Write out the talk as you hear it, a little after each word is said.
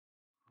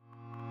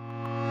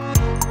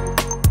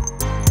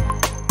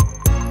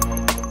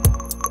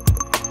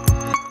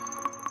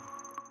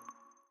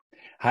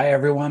Hi,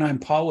 everyone. I'm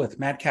Paul with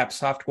MadCap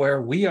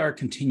Software. We are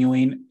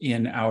continuing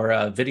in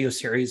our video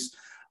series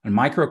on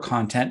micro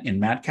content in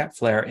MadCap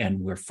Flare, and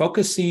we're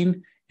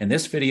focusing in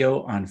this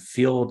video on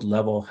field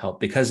level help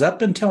because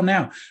up until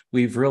now,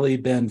 we've really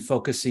been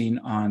focusing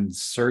on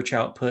search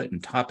output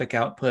and topic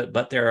output,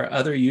 but there are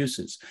other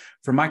uses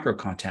for micro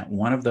content.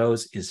 One of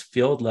those is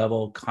field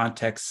level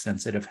context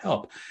sensitive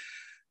help.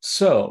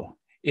 So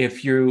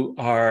if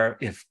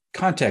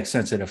context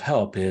sensitive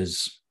help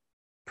is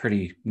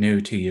pretty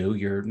new to you,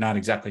 you're not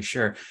exactly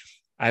sure,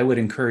 I would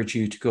encourage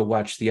you to go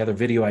watch the other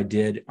video I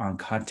did on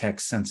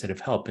context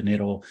sensitive help, and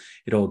it'll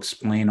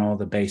explain all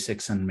the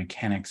basics and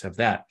mechanics of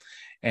that.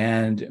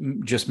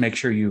 And just make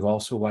sure you've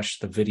also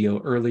watched the video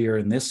earlier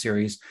in this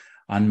series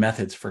on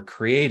methods for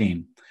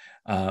creating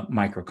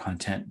micro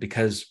content,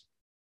 because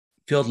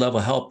field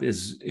level help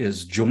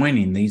is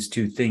joining these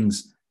two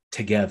things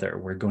together.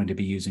 We're going to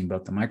be using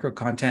both the micro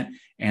content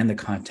and the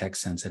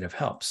context sensitive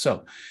help.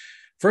 So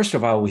first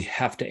of all, we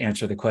have to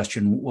answer the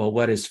question, well,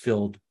 what is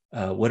field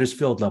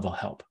level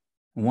help?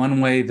 One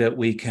way that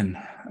we can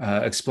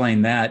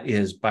explain that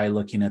is by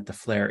looking at the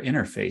Flare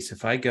interface.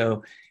 If I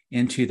go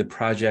into the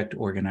project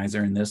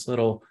organizer in this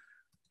little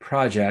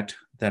project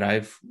that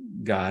I've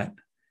got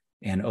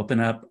and open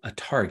up a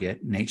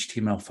target, an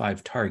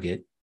HTML5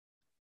 target,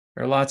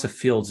 there are lots of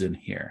fields in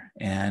here.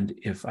 And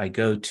if I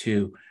go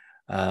to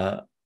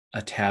a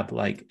tab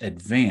like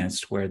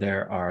Advanced, where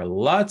there are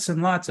lots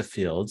and lots of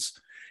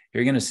fields,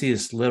 you're going to see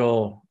this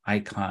little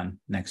icon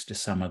next to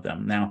some of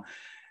them. Now,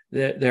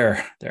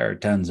 there are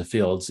tons of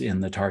fields in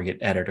the target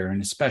editor,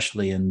 and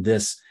especially in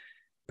this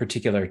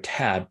particular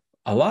tab,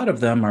 a lot of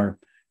them are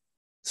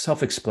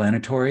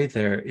self-explanatory.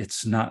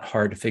 It's not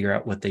hard to figure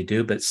out what they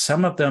do, but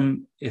some of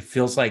them, it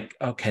feels like,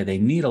 okay, they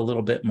need a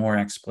little bit more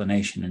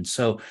explanation. And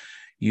so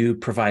you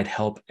provide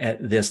help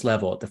at this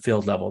level, at the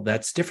field level.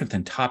 That's different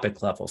than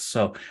topic level.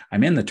 So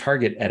I'm in the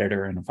target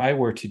editor, and if I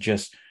were to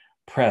just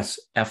press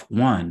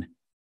F1,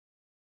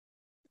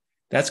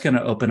 that's going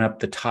to open up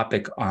the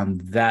topic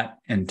on that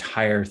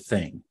entire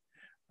thing,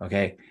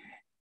 okay?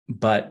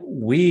 But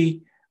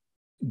we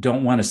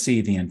don't want to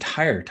see the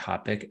entire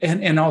topic.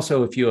 And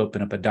also, if you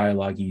open up a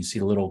dialog and you see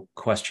a little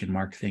question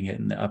mark thing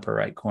in the upper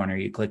right corner,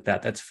 you click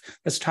that,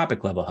 that's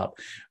topic level help.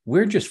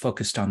 We're just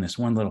focused on this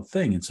one little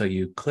thing. And so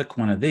you click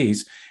one of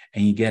these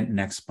and you get an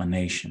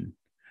explanation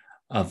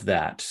of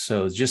that.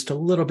 So just a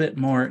little bit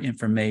more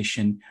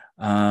information.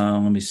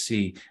 Let me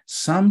see.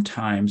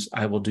 Sometimes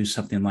I will do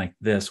something like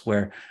this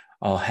where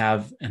I'll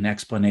have an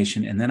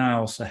explanation, and then I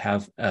also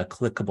have a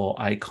clickable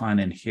icon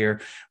in here,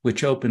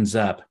 which opens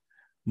up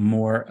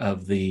more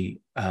of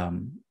the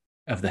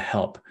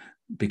help,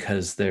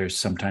 because there's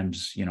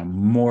sometimes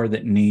more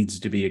that needs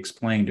to be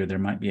explained, or there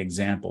might be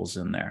examples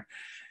in there.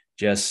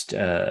 Just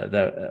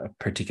the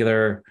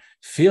particular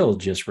field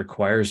just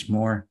requires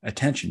more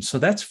attention. So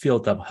that's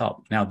field level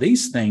help. Now,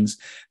 these things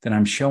that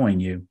I'm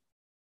showing you,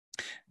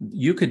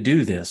 you could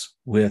do this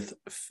with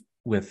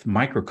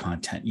micro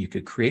content. You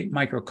could create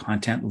micro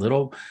content,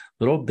 little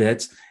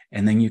bits,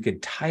 and then you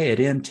could tie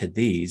it into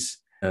these,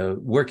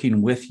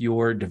 working with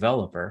your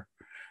developer,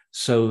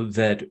 so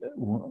that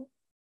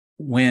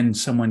when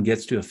someone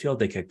gets to a field,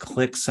 they could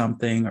click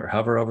something or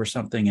hover over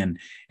something, and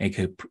it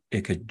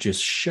could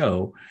just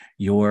show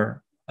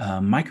your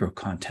micro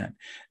content.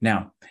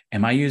 Now,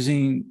 am I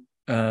using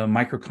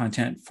micro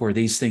content for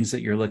these things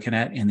that you're looking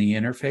at in the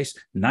interface?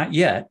 Not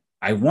yet.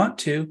 I want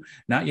to,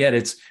 not yet.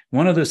 It's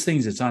one of those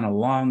things that's on a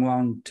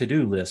long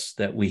to-do list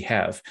that we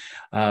have.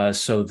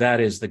 So that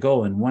is the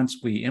goal. And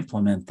once we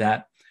implement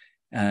that,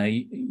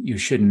 you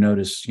shouldn't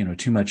notice,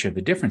 too much of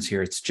a difference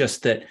here. It's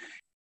just that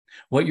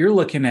what you're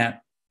looking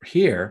at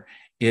here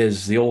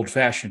is the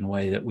old-fashioned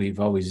way that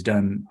we've always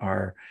done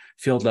our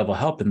field level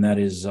help, and that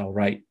is I'll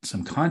write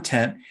some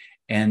content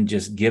and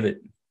just give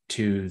it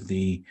to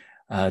the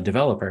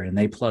developer, and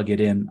they plug it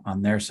in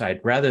on their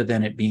side, rather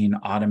than it being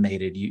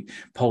automated, you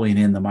pulling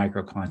in the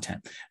micro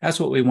content. That's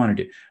what we want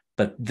to do.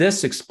 But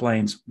this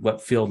explains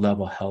what field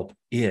level help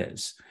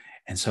is.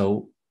 And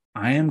so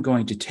I am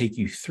going to take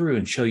you through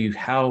and show you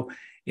how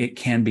it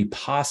can be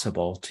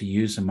possible to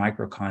use a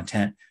micro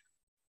content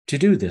to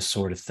do this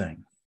sort of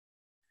thing.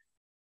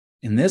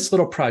 In this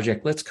little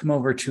project, let's come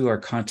over to our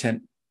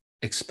Content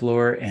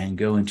Explorer and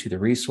go into the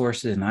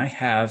resources. And I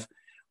have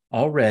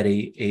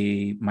already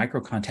a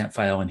micro content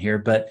file in here,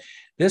 but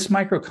this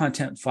micro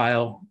content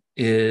file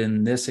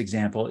in this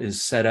example is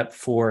set up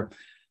for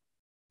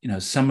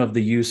some of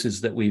the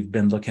uses that we've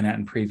been looking at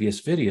in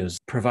previous videos,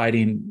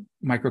 providing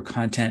micro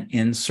content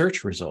in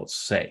search results,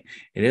 say.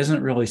 It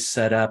isn't really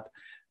set up,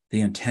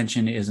 the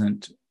intention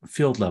isn't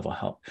field level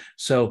help.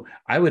 So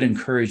I would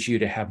encourage you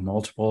to have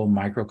multiple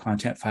micro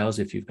content files.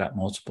 If you've got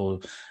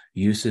multiple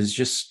uses,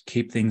 just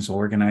keep things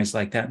organized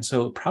like that. And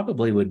so it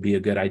probably would be a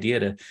good idea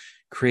to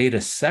create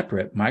a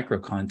separate micro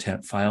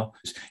content file.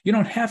 You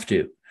don't have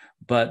to,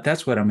 but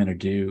that's what I'm going to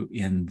do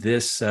in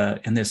this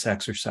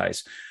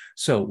exercise.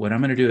 So what I'm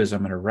going to do is I'm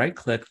going to right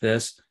click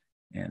this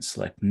and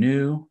select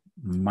new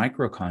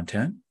micro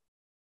content.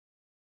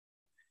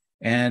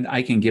 And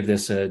I can give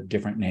this a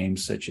different name,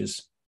 such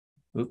as,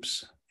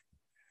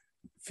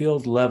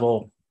 field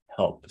level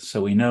help.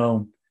 So we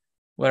know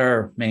what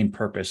our main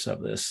purpose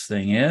of this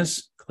thing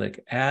is.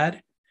 Click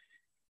add,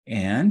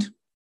 and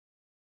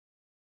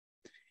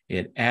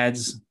it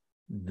adds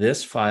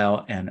this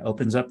file and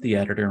opens up the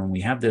editor, and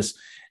we have this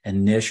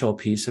initial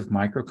piece of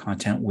micro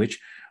content, which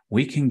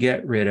we can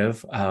get rid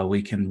of.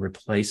 We can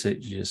replace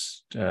it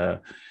just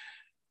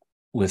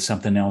with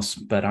something else,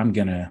 but I'm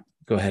going to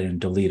go ahead and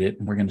delete it.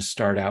 And we're going to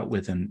start out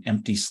with an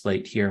empty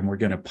slate here, and we're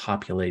going to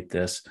populate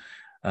this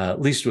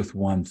at least with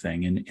one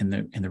thing. In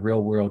the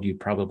real world, you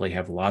probably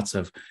have lots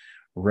of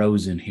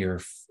rows in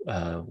here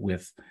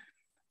with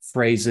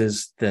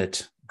phrases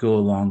that go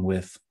along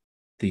with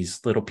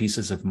these little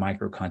pieces of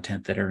micro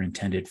content that are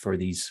intended for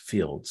these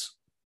fields.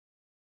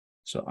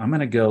 So I'm going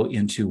to go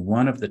into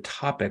one of the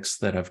topics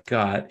that I've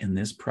got in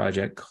this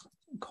project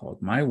called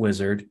My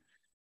Wizard.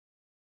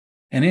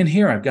 And in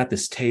here, I've got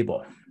this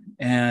table.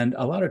 And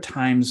a lot of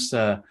times,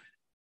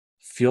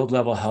 field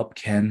level help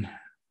can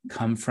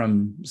come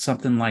from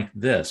something like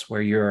this,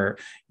 where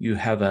you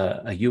have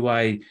a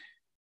UI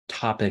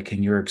topic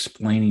and you're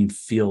explaining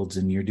fields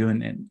and you're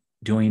doing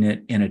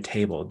it in a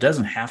table. It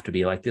doesn't have to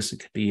be like this. It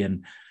could be in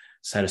a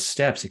set of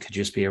steps. It could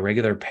just be a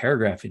regular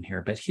paragraph in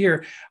here. But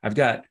here I've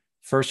got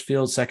first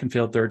field, second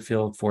field, third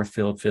field, fourth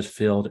field, fifth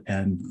field,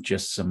 and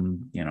just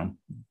some,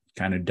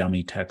 kind of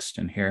dummy text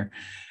in here.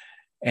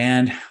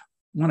 And I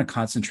want to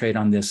concentrate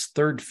on this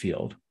third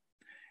field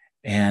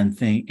and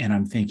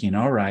I'm thinking,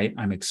 all right,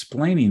 I'm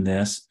explaining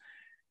this,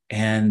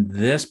 and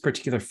this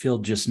particular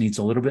field just needs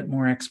a little bit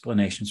more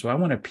explanation. So I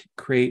want to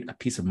create a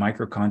piece of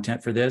micro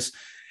content for this,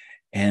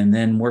 and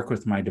then work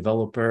with my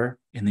developer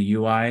in the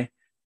UI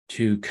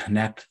to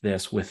connect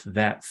this with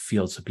that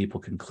field so people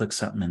can click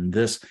something and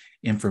this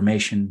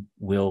information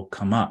will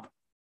come up.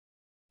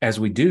 As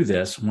we do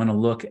this, I want to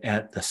look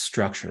at the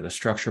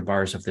structure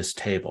bars of this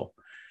table.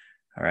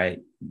 All right,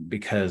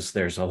 because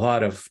there's a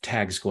lot of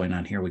tags going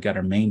on here. We got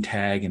our main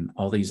tag and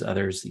all these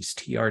others, these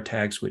TR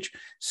tags, which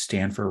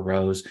stand for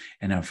rows.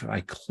 And if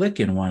I click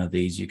in one of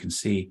these, you can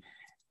see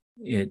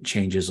it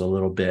changes a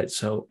little bit.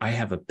 So I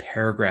have a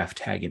paragraph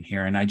tag in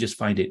here, and I just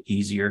find it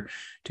easier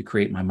to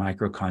create my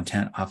micro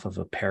content off of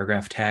a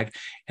paragraph tag.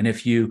 And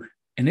if you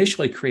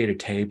initially create a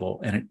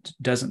table and it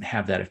doesn't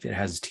have that, if it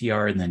has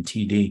TR and then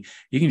TD,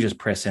 you can just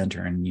press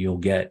enter and you'll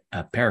get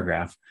a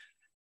paragraph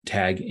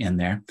tag in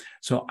there.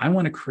 So I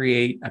want to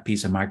create a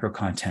piece of micro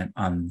content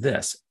on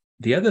this.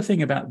 The other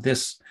thing about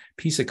this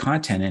piece of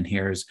content in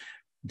here is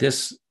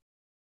this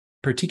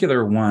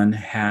particular one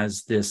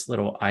has this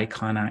little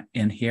icon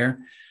in here,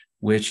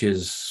 which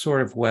is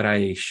sort of what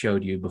I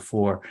showed you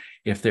before.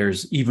 If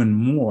there's even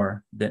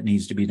more that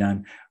needs to be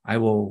done, I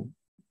will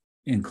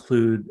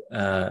include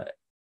a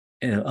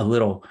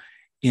little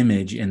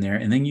image in there,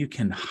 and then you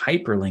can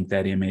hyperlink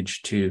that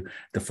image to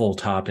the full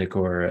topic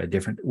or a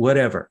different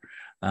whatever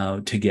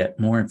to get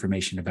more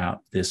information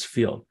about this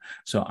field.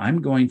 So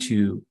I'm going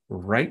to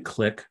right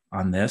click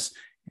on this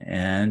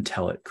and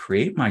tell it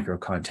create micro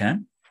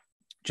content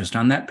just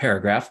on that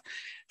paragraph.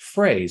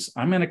 Phrase,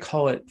 I'm going to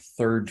call it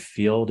third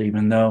field,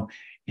 even though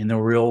in the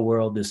real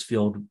world, this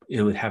field,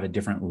 it would have a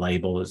different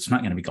label. It's not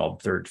going to be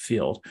called third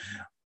field,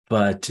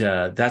 but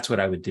that's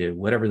what I would do.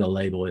 Whatever the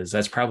label is,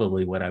 that's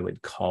probably what I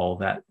would call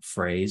that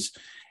phrase.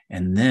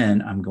 And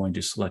then I'm going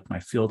to select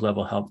my field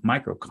level help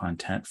micro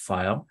content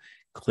file,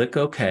 click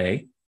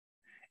OK,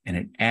 and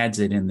it adds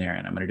it in there.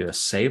 And I'm going to do a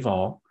save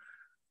all.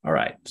 All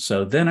right.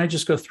 So then I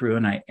just go through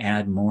and I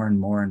add more and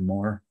more and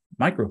more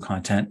micro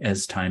content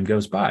as time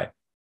goes by.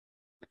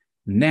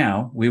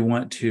 Now we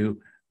want to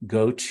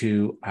go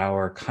to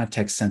our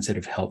context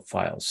sensitive help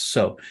files.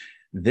 So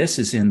this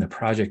is in the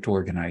project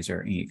organizer,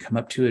 and you come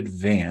up to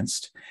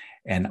advanced,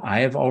 and I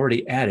have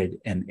already added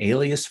an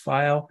alias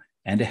file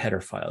and a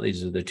header file.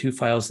 These are the two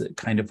files that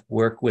kind of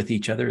work with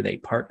each other. They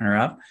partner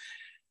up.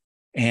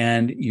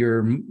 And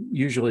you're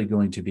usually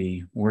going to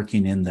be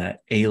working in the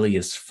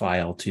alias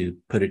file to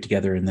put it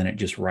together, and then it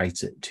just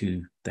writes it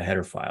to the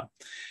header file.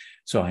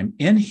 So I'm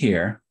in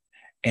here,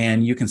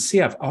 and you can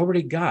see I've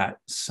already got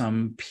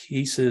some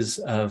pieces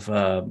of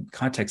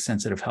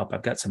context-sensitive help.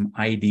 I've got some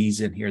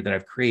IDs in here that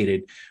I've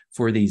created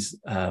for these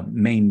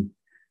main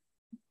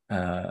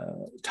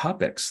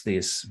topics,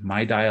 these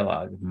my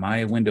dialogue,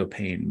 my window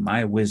pane,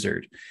 my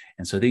wizard.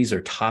 And so these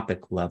are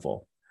topic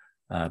level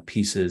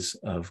pieces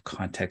of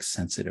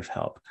context-sensitive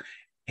help.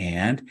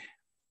 And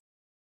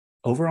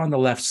over on the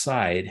left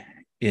side,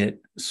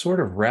 it sort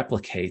of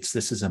replicates,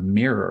 this is a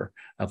mirror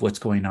of what's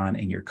going on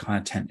in your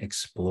Content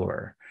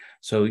Explorer.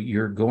 So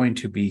you're going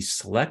to be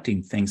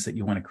selecting things that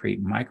you want to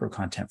create micro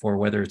content for,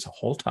 whether it's a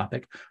whole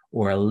topic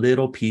or a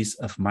little piece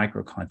of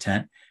micro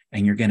content,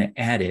 and you're going to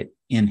add it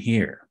in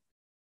here.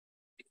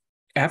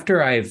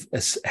 After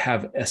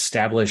have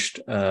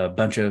established a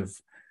bunch of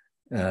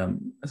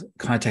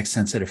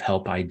context-sensitive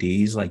help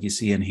IDs like you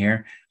see in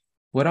here,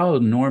 what I'll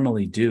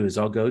normally do is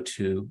I'll go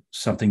to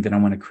something that I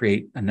want to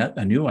create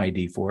a new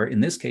ID for. In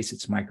this case,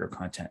 it's micro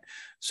content.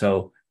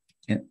 So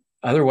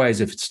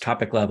otherwise, if it's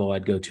topic level,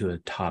 I'd go to a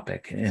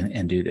topic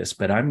and do this.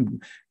 But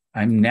I'm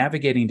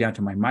navigating down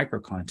to my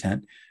micro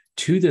content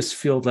to this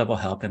field level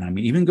help, and I'm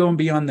even going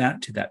beyond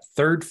that to that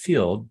third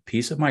field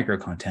piece of micro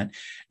content.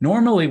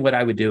 Normally what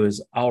I would do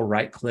is I'll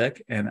right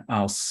click and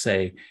I'll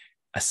say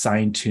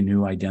assign to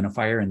new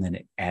identifier, and then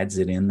it adds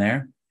it in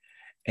there.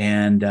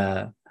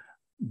 And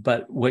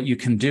but what you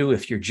can do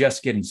if you're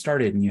just getting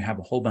started and you have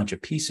a whole bunch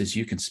of pieces,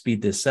 you can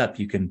speed this up.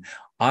 You can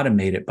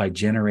automate it by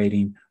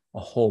generating a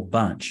whole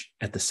bunch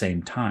at the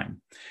same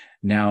time.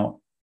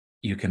 Now,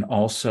 you can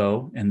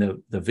also, and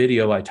the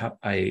video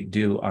I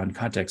do on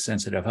context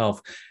sensitive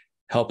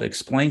help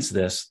explains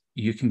this.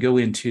 You can go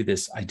into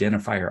this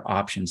identifier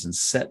options and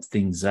set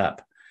things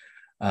up.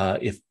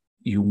 If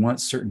you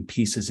want certain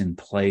pieces in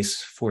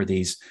place for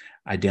these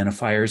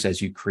identifiers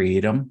as you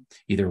create them,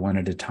 either one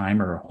at a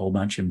time or a whole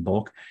bunch in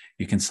bulk,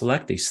 you can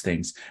select these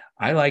things.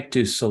 I like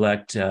to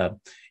select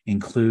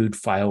include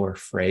file or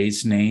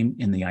phrase name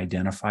in the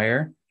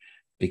identifier,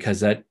 because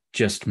that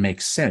just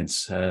makes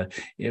sense.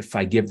 If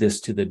I give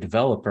this to the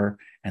developer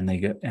and they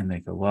go,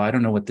 well, I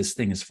don't know what this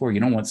thing is for. You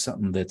don't want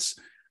something that's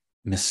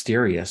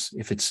mysterious.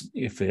 If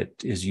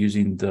it is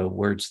using the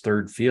words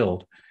third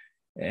field,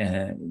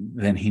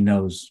 then he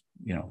knows,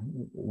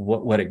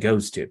 what it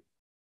goes to.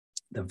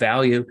 The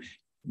value,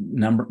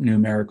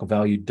 numerical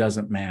value,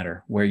 doesn't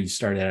matter where you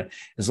start at,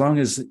 as long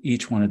as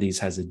each one of these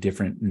has a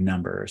different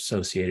number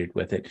associated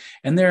with it.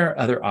 And there are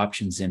other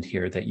options in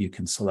here that you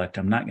can select.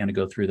 I'm not going to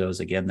go through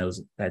those again.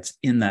 That's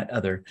in that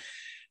other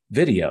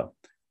video.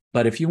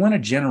 But if you want to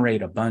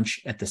generate a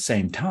bunch at the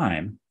same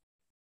time,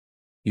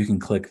 you can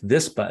click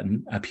this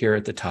button up here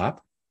at the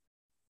top,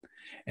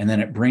 and then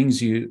it brings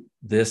you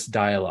this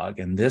dialog.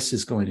 And this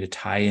is going to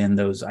tie in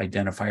those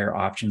identifier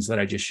options that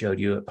I just showed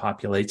you. It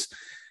populates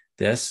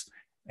this,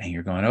 and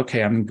you're going,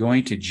 okay, I'm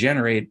going to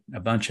generate a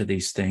bunch of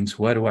these things.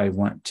 What do I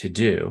want to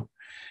do?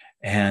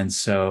 And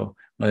so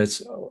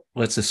let's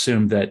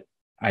assume that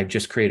I've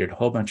just created a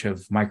whole bunch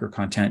of micro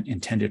content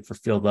intended for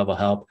field level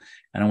help,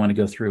 and I want to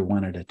go through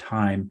one at a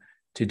time.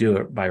 To do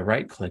it by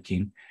right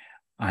clicking,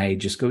 I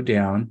just go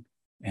down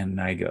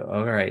and I go,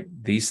 all right,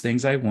 these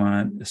things I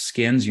want. The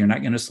skins, you're not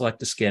going to select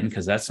the skin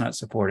because that's not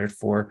supported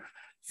for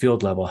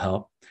field level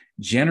help.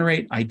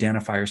 Generate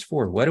identifiers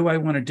for. What do I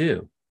want to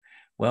do?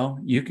 Well,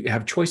 you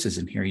have choices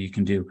in here. You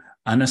can do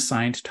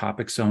unassigned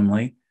topics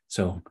only.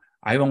 So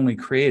I've only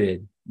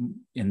created,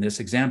 in this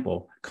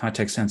example,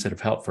 context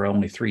sensitive help for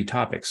only 3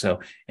 topics.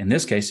 So in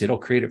this case, it'll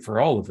create it for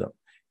all of them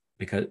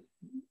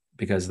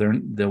because they're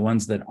the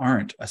ones that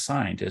aren't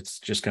assigned. It's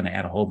just going to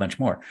add a whole bunch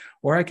more.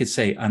 Or I could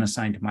say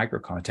unassigned micro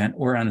content,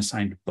 or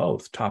unassigned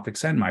both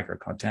topics and micro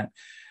content.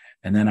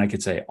 And then I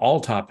could say all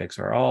topics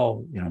or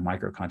all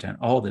micro content,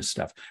 all this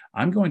stuff.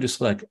 I'm going to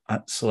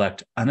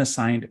select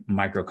unassigned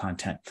micro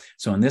content.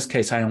 So in this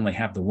case, I only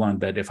have the one,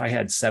 but if I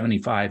had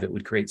 75, it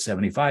would create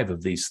 75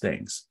 of these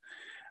things.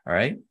 All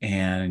right.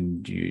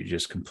 And you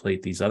just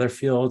complete these other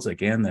fields.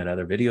 Again, that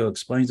other video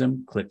explains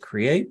them. Click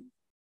create.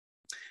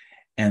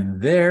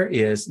 And there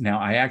is, now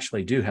I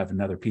actually do have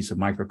another piece of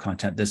micro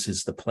content. This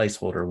is the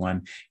placeholder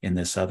one in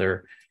this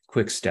other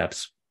quick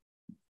steps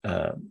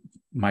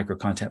micro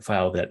content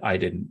file that I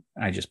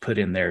just put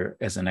in there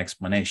as an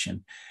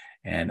explanation.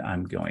 And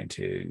I'm going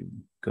to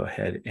go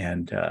ahead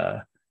and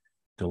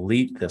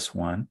delete this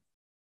one.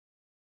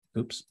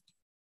 Oops.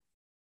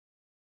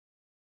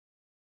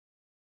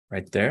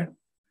 Right there.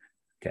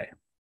 Okay.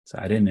 So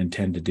I didn't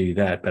intend to do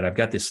that, but I've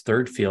got this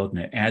third field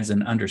and it adds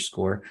an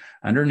underscore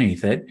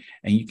underneath it.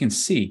 And you can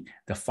see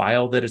the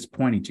file that it's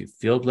pointing to,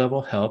 field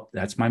level help.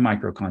 That's my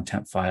micro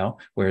content file,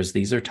 whereas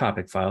these are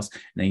topic files.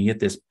 And then you get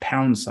this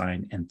pound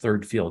sign and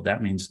third field.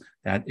 That means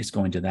that is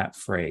going to that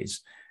phrase.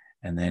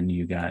 And then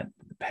you got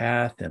the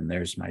path, and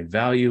there's my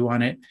value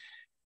on it.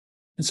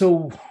 And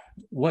so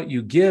what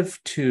you give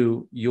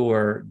to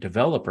your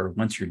developer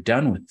once you're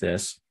done with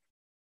this,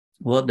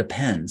 well, it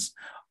depends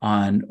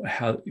on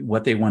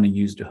what they want to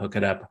use to hook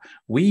it up.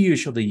 We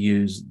usually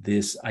use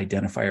this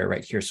identifier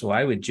right here. So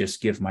I would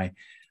just give my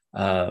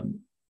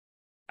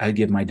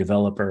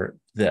developer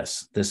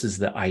this. This is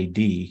the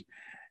ID.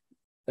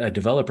 A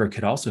developer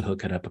could also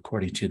hook it up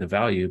according to the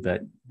value,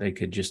 but they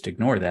could just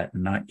ignore that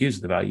and not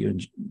use the value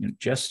and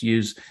just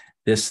use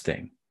this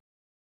thing.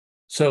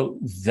 So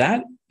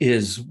that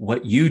is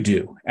what you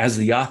do as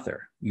the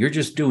author. You're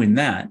just doing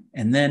that.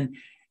 And then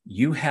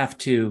you have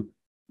to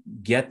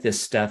get this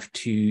stuff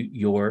to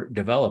your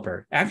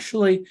developer.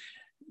 Actually,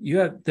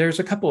 there's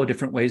a couple of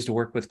different ways to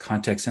work with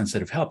context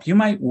sensitive help. You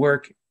might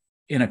work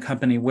in a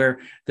company where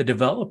the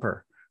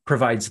developer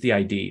provides the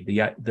ID.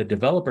 The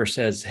developer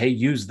says, hey,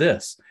 use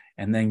this.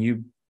 And then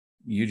you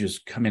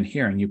just come in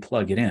here and you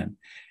plug it in.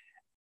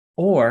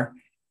 Or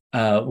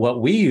what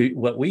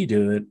we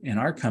do in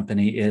our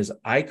company is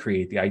I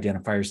create the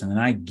identifiers and then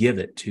I give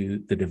it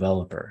to the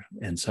developer.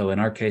 And so in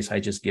our case,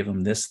 I just give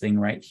them this thing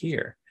right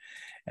here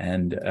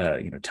and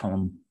tell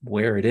them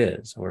where it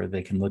is, or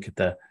they can look at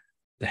the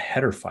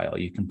header file.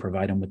 You can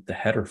provide them with the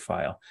header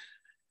file.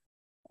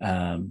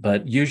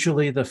 But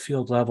usually the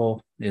field level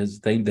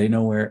is they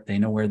know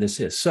where this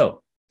is.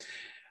 So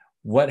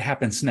what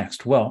happens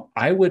next? Well,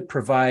 I would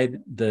provide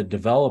the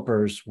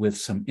developers with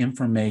some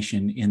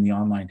information in the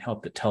online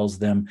help that tells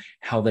them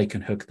how they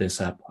can hook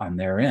this up on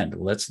their end.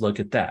 Let's look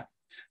at that.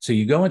 So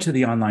you go into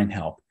the online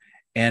help,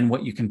 and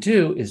what you can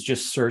do is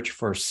just search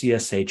for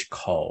CSH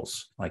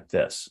calls like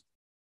this.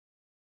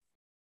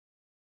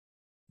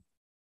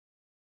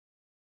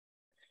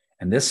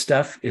 And this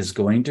stuff is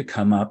going to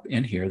come up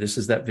in here. This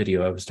is that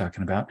video I was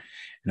talking about.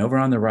 And over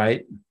on the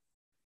right,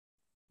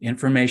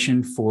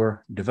 information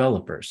for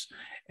developers.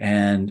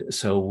 And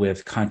so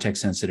with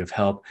context-sensitive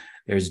help,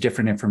 there's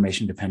different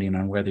information depending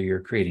on whether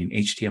you're creating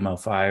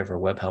HTML5 or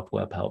Web Help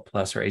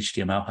Plus, or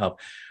HTML help.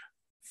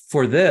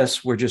 For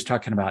this, we're just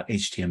talking about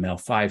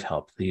HTML5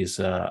 help. These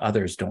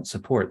others don't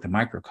support the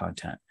micro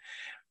content.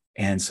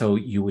 And so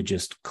you would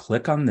just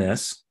click on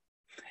this,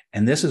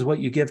 and this is what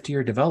you give to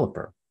your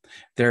developer.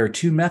 There are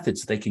two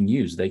methods they can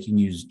use. They can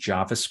use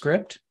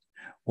JavaScript,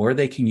 or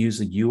they can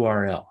use a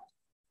URL.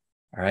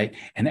 All right.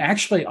 And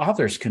actually,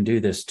 authors can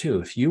do this too.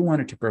 If you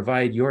wanted to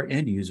provide your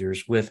end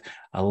users with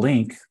a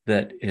link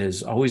that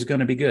is always going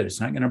to be good, it's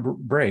not going to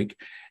break,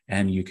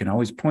 and you can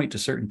always point to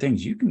certain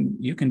things, you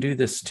can do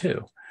this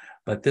too.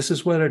 But this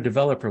is what a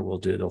developer will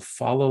do. They'll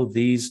follow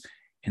these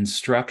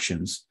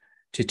instructions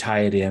to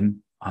tie it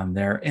in on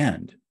their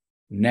end.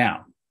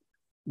 Now,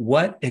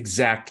 what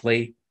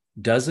exactly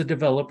does a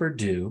developer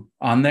do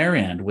on their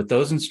end with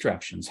those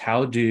instructions?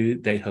 How do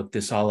they hook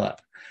this all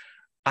up?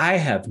 I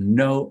have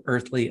no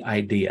earthly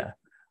idea.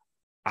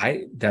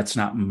 That's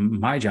not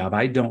my job.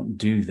 I don't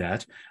do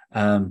that.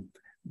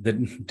 The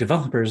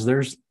developers,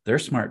 they're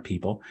smart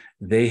people.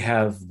 They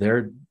have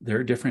their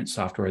different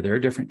software, their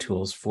different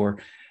tools for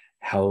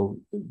how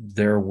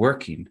they're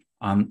working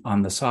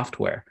on the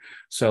software.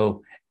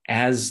 So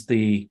as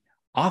the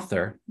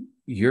author,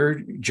 your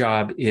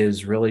job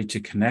is really to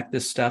connect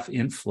this stuff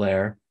in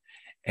Flare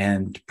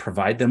and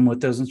provide them with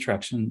those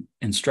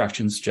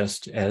instructions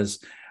just as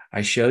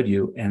I showed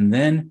you, and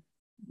then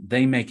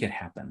they make it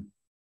happen.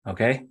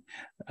 Okay.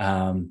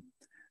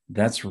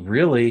 That's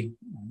really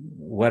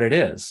what it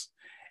is.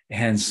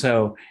 And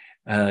so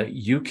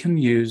you can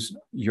use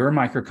your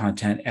micro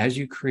content as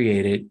you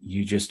create it.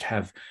 You just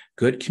have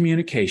good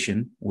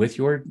communication with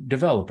your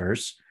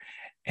developers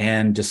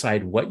and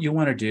decide what you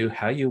want to do,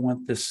 how you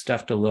want this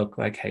stuff to look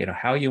like,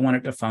 how you want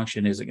it to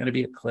function. Is it going to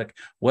be a click?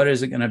 What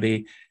is it going to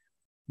be?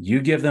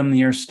 You give them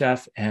your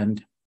stuff,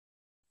 and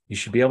you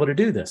should be able to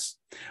do this.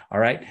 All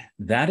right,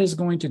 that is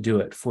going to do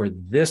it for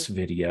this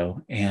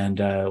video. And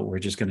we're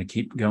just going to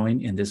keep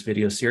going in this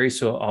video series.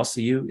 So I'll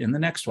see you in the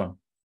next one.